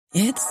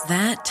It's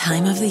that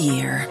time of the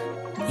year.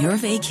 Your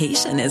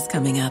vacation is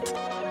coming up.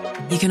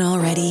 You can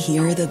already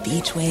hear the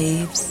beach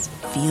waves,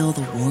 feel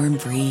the warm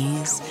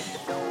breeze,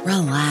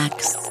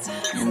 relax,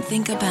 and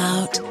think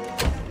about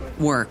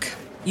work.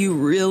 You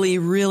really,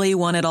 really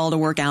want it all to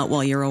work out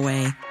while you're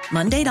away.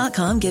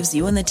 Monday.com gives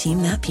you and the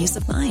team that peace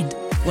of mind.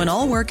 When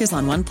all work is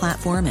on one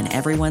platform and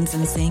everyone's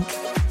in sync,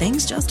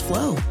 things just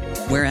flow.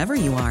 Wherever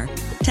you are,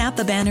 tap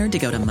the banner to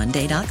go to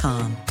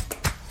Monday.com.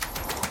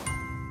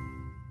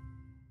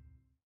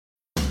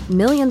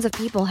 Millions of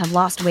people have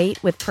lost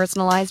weight with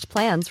personalized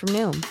plans from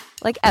Noom.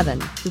 Like Evan,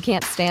 who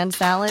can't stand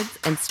salads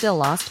and still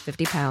lost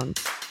 50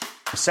 pounds.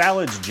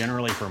 Salads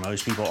generally for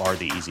most people are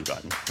the easy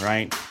button,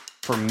 right?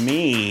 For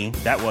me,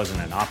 that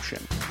wasn't an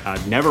option.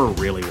 I never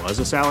really was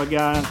a salad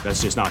guy.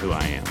 That's just not who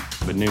I am.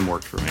 But Noom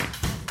worked for me.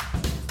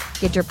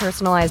 Get your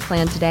personalized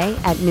plan today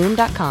at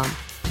Noom.com.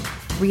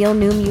 Real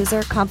Noom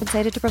user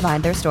compensated to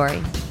provide their story.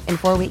 In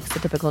 4 weeks,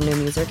 the typical Noom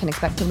user can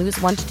expect to lose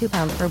 1 to 2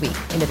 pounds per week.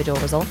 Individual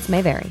results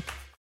may vary.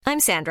 I'm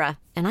Sandra,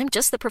 and I'm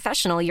just the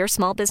professional your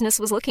small business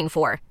was looking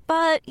for.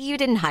 But you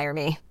didn't hire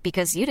me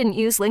because you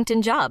didn't use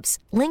LinkedIn Jobs.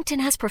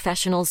 LinkedIn has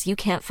professionals you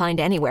can't find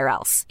anywhere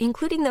else,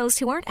 including those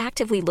who aren't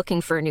actively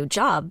looking for a new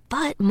job,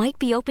 but might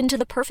be open to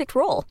the perfect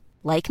role,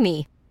 like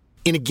me.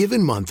 In a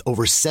given month,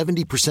 over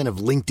 70%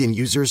 of LinkedIn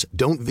users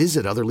don't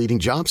visit other leading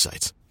job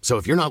sites. So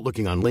if you're not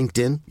looking on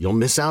LinkedIn, you'll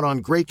miss out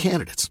on great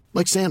candidates,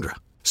 like Sandra.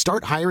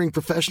 Start hiring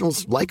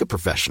professionals like a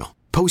professional.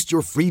 Post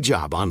your free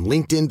job on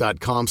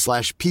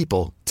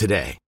linkedin.com/people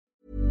today.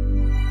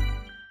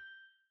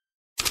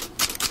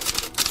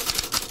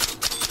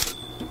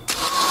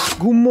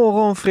 God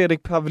morgon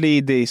Fredrik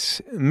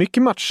Pavlidis.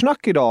 Mycket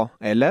matchsnack idag,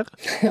 eller?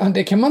 Ja,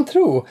 det kan man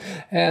tro.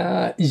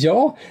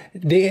 Ja,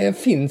 det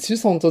finns ju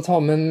sånt att ta,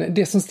 men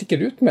det som sticker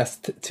ut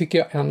mest tycker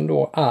jag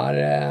ändå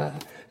är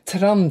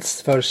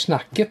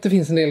transfersnacket. Det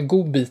finns en del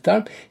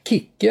godbitar.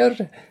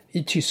 Kicker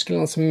i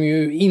Tyskland som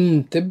ju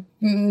inte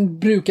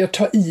brukar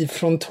ta i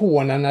från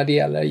tårna när det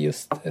gäller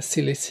just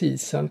silly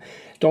season.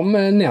 De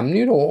nämner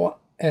ju då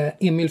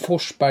Emil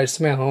Forsberg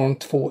som är en av de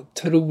 2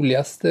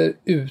 troligaste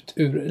ut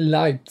ur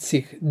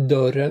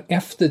Leipzig-dörren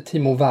efter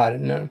Timo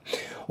Werner.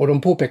 Och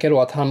de påpekar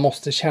då att han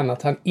måste känna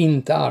att han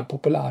inte är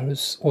populär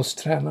hos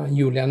tränaren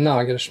Julian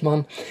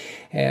Nagelsmann.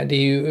 Det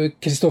är ju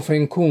Kristoffer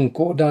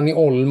Nkunku och Dani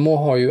Olmo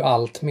har ju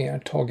allt mer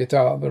tagit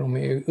över. De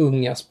är ju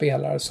unga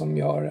spelare som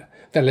gör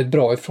väldigt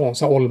bra ifrån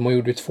sig. Olmo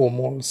gjorde 2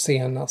 mål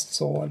senast,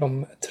 så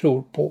de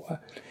tror på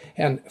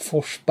en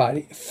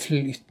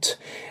Forsberg-flytt.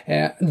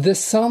 The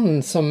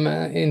Sun,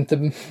 som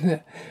inte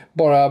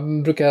bara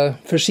brukar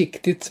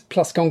försiktigt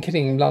plaska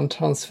omkring bland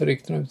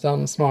transferrykten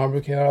utan snarare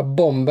brukar göra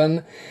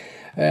bomben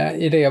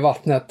i det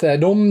vattnet.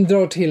 De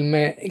drar till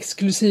med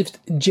exklusivt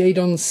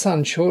Jadon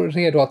Sancho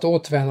redo att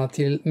återvända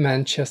till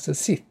Manchester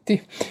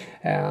City.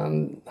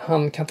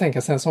 Han kan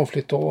tänka sig en sån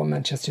flytt då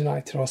Manchester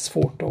United har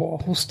svårt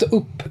att hosta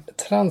upp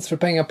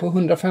transferpengar på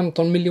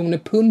 115 miljoner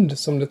pund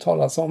som det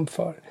talas om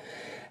för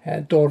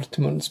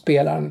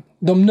Dortmund-spelaren.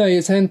 De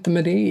nöjer sig inte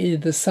med det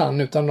i The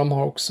Sun, utan de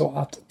har också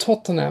att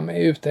Tottenham är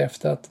ute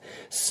efter att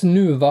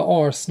snuva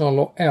Arsenal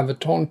och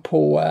Everton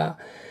på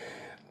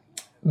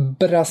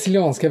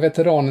brasilianska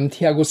veteranen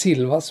Thiago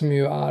Silva, som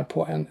ju är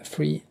på en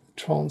free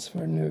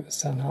transfer nu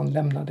sedan han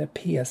lämnade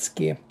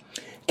PSG.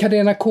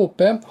 Cadena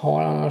Kope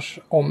har annars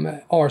om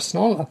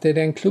Arsenal att det är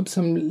den klubb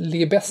som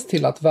ligger bäst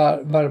till att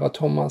värva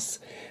Thomas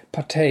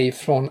Partey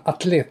från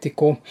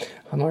Atletico.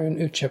 Han har ju en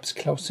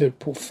utköpsklausul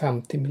på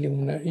 50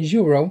 miljoner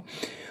euro.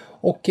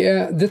 Och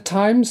The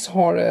Times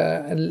har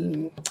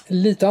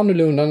lite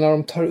annorlunda när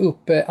de tar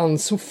upp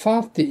Ansu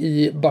Fati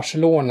i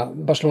Barcelona.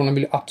 Barcelona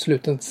vill ju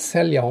absolut inte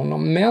sälja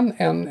honom, men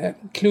en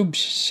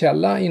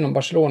klubbkälla inom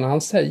Barcelona,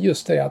 han säger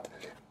just det att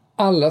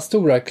alla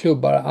stora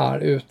klubbar är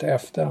ute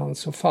efter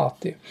Ansu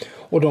Fati.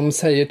 Och de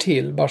säger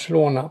till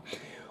Barcelona: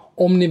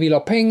 om ni vill ha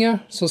pengar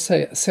så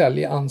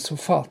sälj Ansu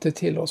Fati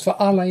till oss. För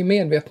alla är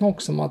medvetna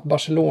också om att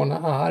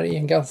Barcelona är i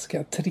en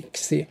ganska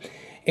trixig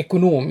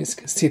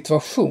ekonomisk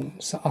situation.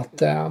 Så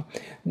att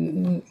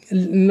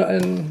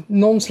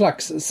någon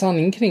slags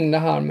sanning kring det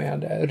här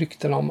med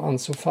rykten om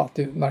Ansu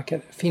Fati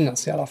verkar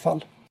finnas i alla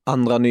fall.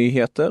 Andra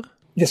nyheter?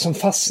 Det som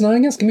fastnar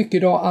ganska mycket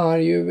idag är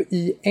ju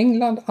i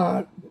England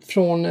är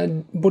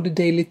från både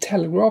Daily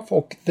Telegraph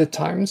och The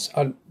Times,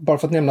 bara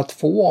för att nämna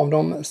 2 av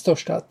de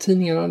största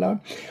tidningarna där,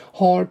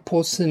 har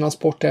på sina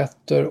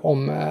sportätter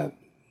om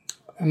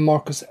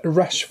Marcus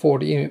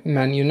Rashford i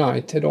Man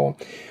United då.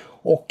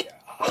 Och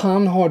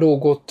han har då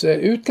gått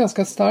ut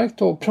ganska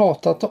starkt och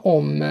pratat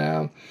om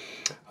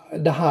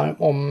det här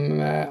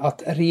om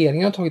att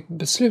regeringen har tagit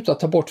beslut att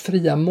ta bort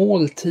fria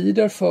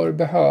måltider för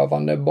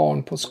behövande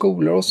barn på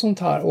skolor och sånt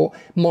här. Och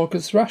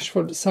Marcus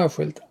Rashford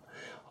särskilt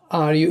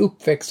är ju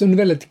uppväxt under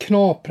väldigt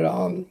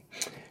knapra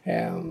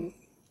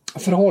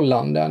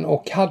förhållanden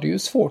och hade ju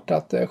svårt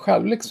att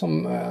själv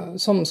liksom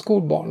som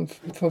skolbarn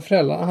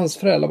för hans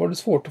föräldrar var det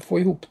svårt att få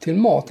ihop till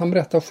mat. Han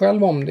berättar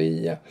själv om det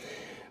i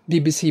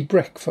BBC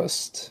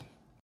Breakfast.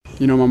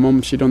 You know, my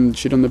mum, she done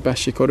the best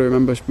she could. I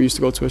remember we used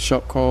to go to a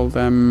shop called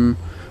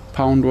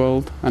pound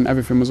world, and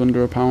everything was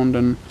under a pound,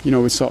 and you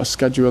know, we sort of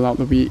schedule out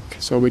the week,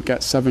 so we'd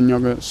get 7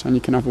 yogurts and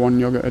you can have 1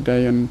 yogurt a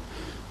day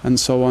and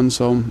so on.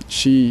 So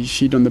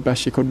she done the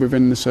best she could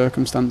within the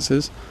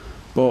circumstances.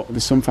 But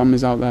there's some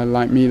families out there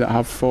like me that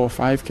have 4 or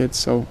 5 kids,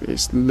 so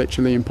it's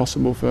literally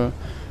impossible for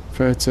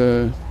her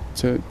to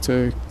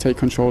take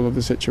control of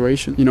the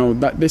situation. You know,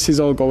 that this is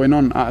all going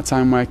on at a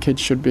time where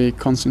kids should be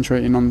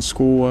concentrating on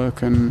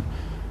schoolwork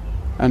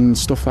and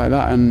stuff like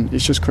that, and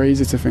it's just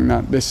crazy to think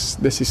that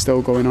this is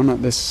still going on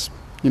at this,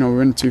 you know,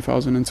 we're in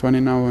 2020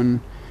 now, and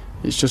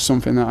it's just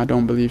something that I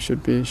don't believe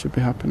should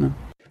be happening.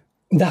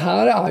 Det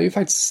här är ju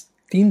faktiskt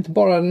inte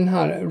bara den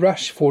här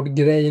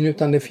Rashford-grejen,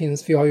 utan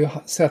vi har ju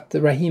sett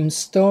Raheem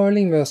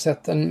Sterling, vi har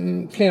sett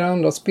flera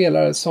andra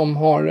spelare som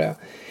har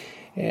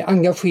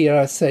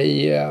engagerat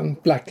sig i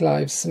Black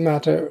Lives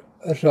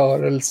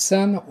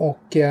Matter-rörelsen,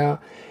 och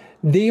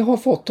det har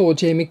fått då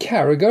Jamie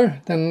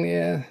Carragher, den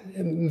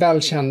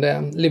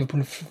välkände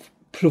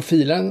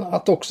Liverpool-profilen,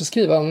 att också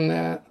skriva en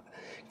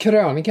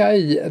krönika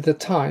i The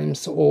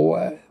Times och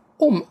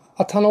om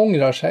att han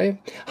ångrar sig.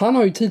 Han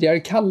har ju tidigare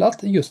kallat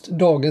just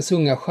dagens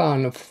unga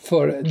stjärnor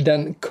för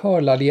den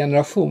curlade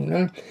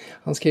generationen.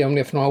 Han skrev om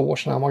det för några år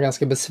sedan. Han var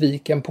ganska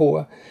besviken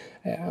på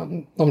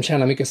de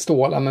tjänar mycket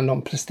stålar, men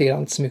de presterar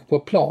inte så mycket på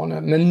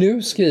planen. Men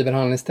nu skriver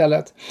han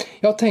istället: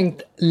 jag har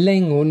tänkt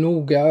länge och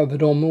noga över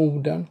de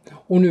orden,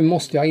 och nu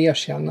måste jag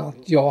erkänna att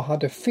jag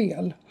hade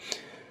fel.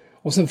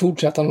 Och sen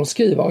fortsätter han att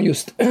skriva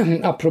just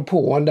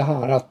apropå det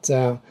här att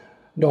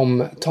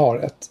de tar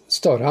ett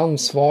större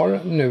ansvar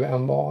nu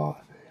än vad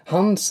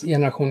hans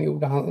generation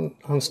gjorde.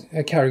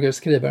 Carragher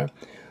skriver: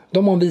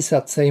 de har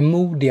visat sig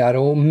modigare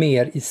och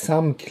mer i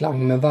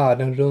samklang med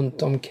världen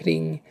runt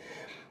omkring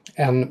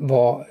än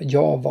vad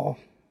jag var.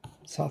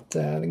 Så att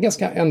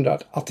ganska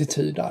ändrad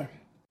attityd där.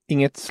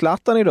 Inget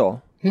Zlatan idag?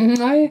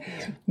 Nej,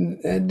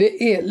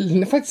 det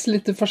är faktiskt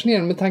lite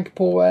fascinerande med tanke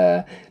på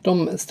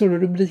de större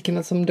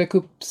rubrikerna som dök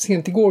upp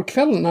sent igår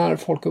kväll när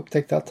folk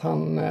upptäckte att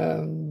han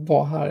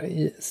var här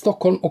i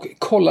Stockholm och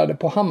kollade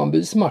på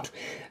Hammarbys match.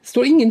 Det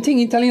står ingenting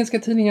i italienska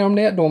tidningar om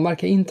det. De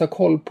verkar inte ha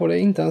koll på det,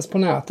 inte ens på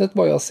nätet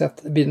vad jag har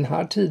sett vid den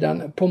här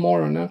tiden på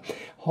morgonen.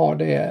 Har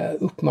det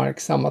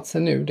uppmärksammat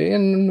sig nu? Det är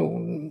nog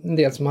en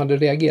del som hade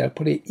reagerat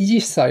på det,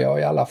 gissar jag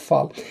i alla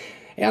fall.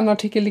 En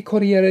artikel i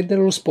Corriere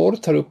dello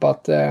Sport tar upp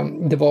att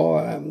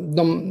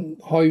de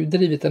har ju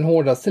drivit den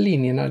hårdaste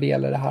linjen när det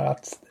gäller det här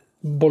att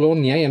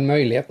Bologna är en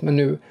möjlighet, men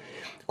nu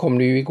kom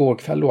det ju igår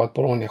kväll då att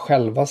Bologna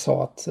själva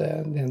sa att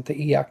det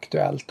inte är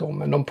aktuellt då.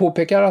 Men de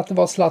påpekar att det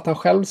var Zlatan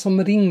själv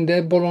som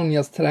ringde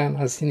Bolognas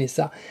tränare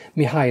Sinisa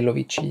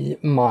Mihajlovic i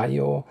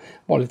maj och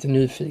var lite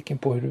nyfiken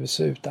på hur det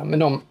ser ut där.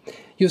 Men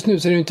just nu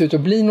ser det inte ut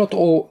att bli något,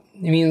 och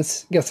jag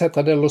minns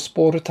Gazzetta dello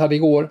Sport hade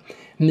igår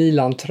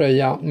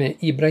Milan-tröja med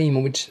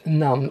Ibrahimovic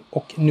namn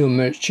och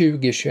nummer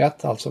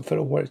 2021, alltså för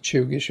året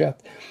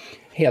 2021.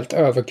 Helt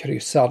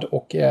överkryssad,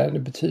 och det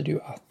betyder ju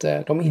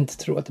att de inte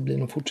tror att det blir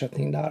någon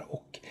fortsättning där,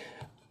 och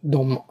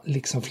de,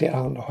 liksom flera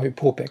andra, har ju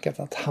påpekat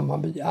att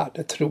Hammarby är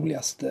det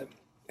troligaste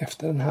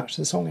efter den här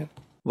säsongen.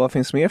 Vad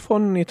finns mer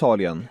från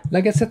Italien? La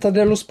Gazzetta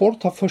dello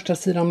Sport har första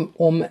sidan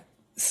om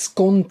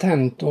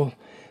scontento,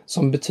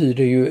 som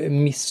betyder ju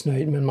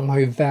missnöjd, men man har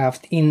ju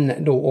vävt in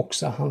då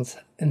också hans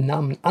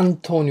namn,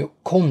 Antonio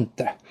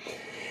Conte.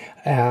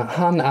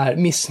 Han är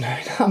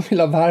missnöjd, han vill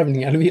ha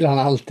värvningar, det vill han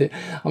alltid.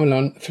 Han vill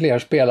ha fler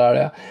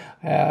spelare.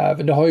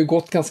 Det har ju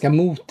gått ganska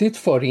motigt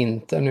för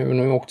Inter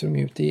nu åkte de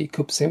ut i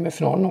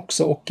cupsemifinalen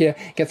också, och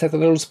Gazzetta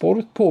dello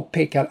Sport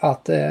påpekar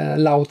att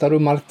Lautaro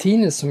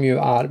Martinez, som ju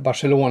är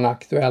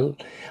Barcelona-aktuell,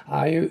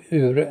 är ju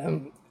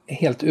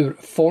helt ur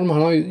form.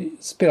 Han har ju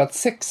spelat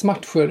 6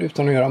 matcher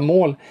utan att göra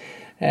mål.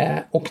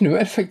 Och nu är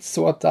det faktiskt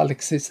så att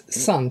Alexis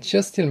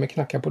Sanchez till och med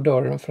knackar på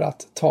dörren för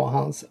att ta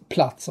hans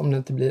plats om det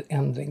inte blir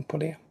ändring på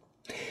det.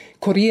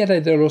 Corriere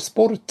dello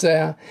Sport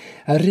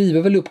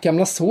river väl upp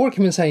gamla sår,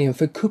 kan man säga,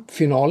 inför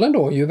cupfinalen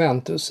då,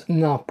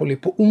 Juventus-Napoli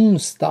på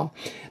onsdag.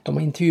 De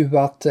har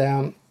intervjuat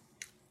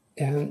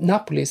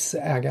Napolis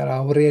ägare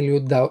Aurelio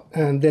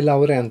De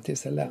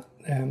Laurentiis, eller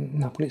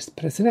Napolis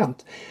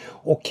president.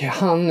 Och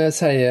han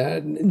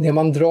säger, det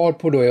man drar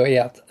på då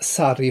är att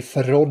Sarri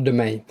förrådde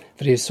mig.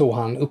 För det är så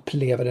han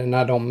upplever det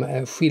när de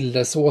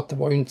skildes åt. Det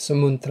var ju inte så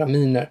muntra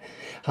miner.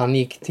 Han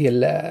gick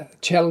till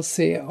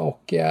Chelsea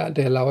och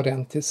De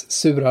Laurentiis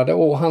surade.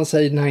 Och han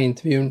säger i den här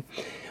intervjun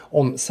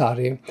om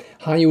Sarri: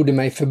 han gjorde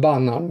mig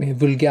förbannad med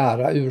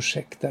vulgära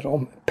ursäkter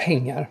om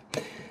pengar.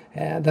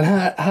 Den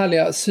här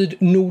härliga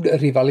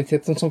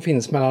syd-nord-rivaliteten som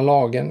finns mellan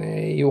lagen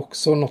är ju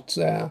också något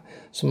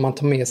som man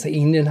tar med sig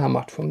in i den här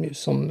matchen,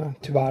 som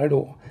tyvärr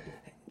då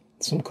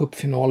som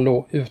cupfinal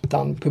då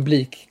utan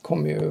publik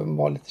kommer ju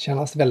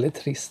kännas väldigt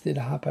trist i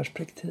det här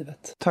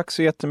perspektivet. Tack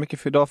så jättemycket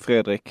för idag,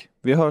 Fredrik.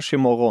 Vi hörs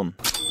imorgon.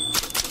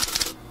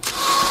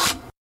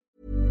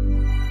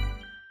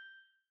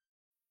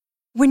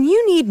 When you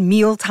need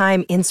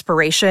mealtime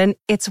inspiration,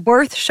 it's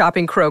worth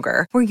shopping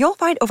Kroger, where you'll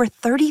find over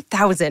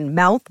 30,000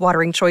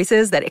 mouth-watering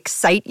choices that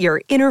excite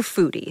your inner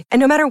foodie. And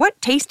no matter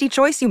what tasty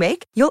choice you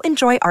make, you'll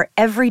enjoy our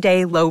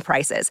everyday low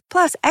prices,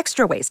 plus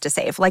extra ways to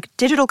save, like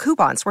digital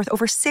coupons worth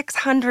over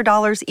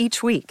 $600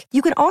 each week.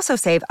 You can also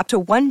save up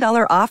to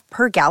 $1 off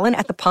per gallon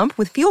at the pump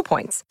with fuel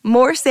points.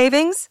 More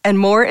savings and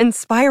more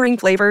inspiring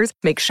flavors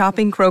make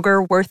shopping Kroger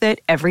worth it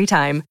every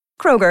time.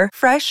 Kroger,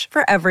 fresh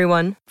for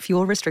everyone.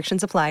 Fuel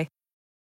restrictions apply.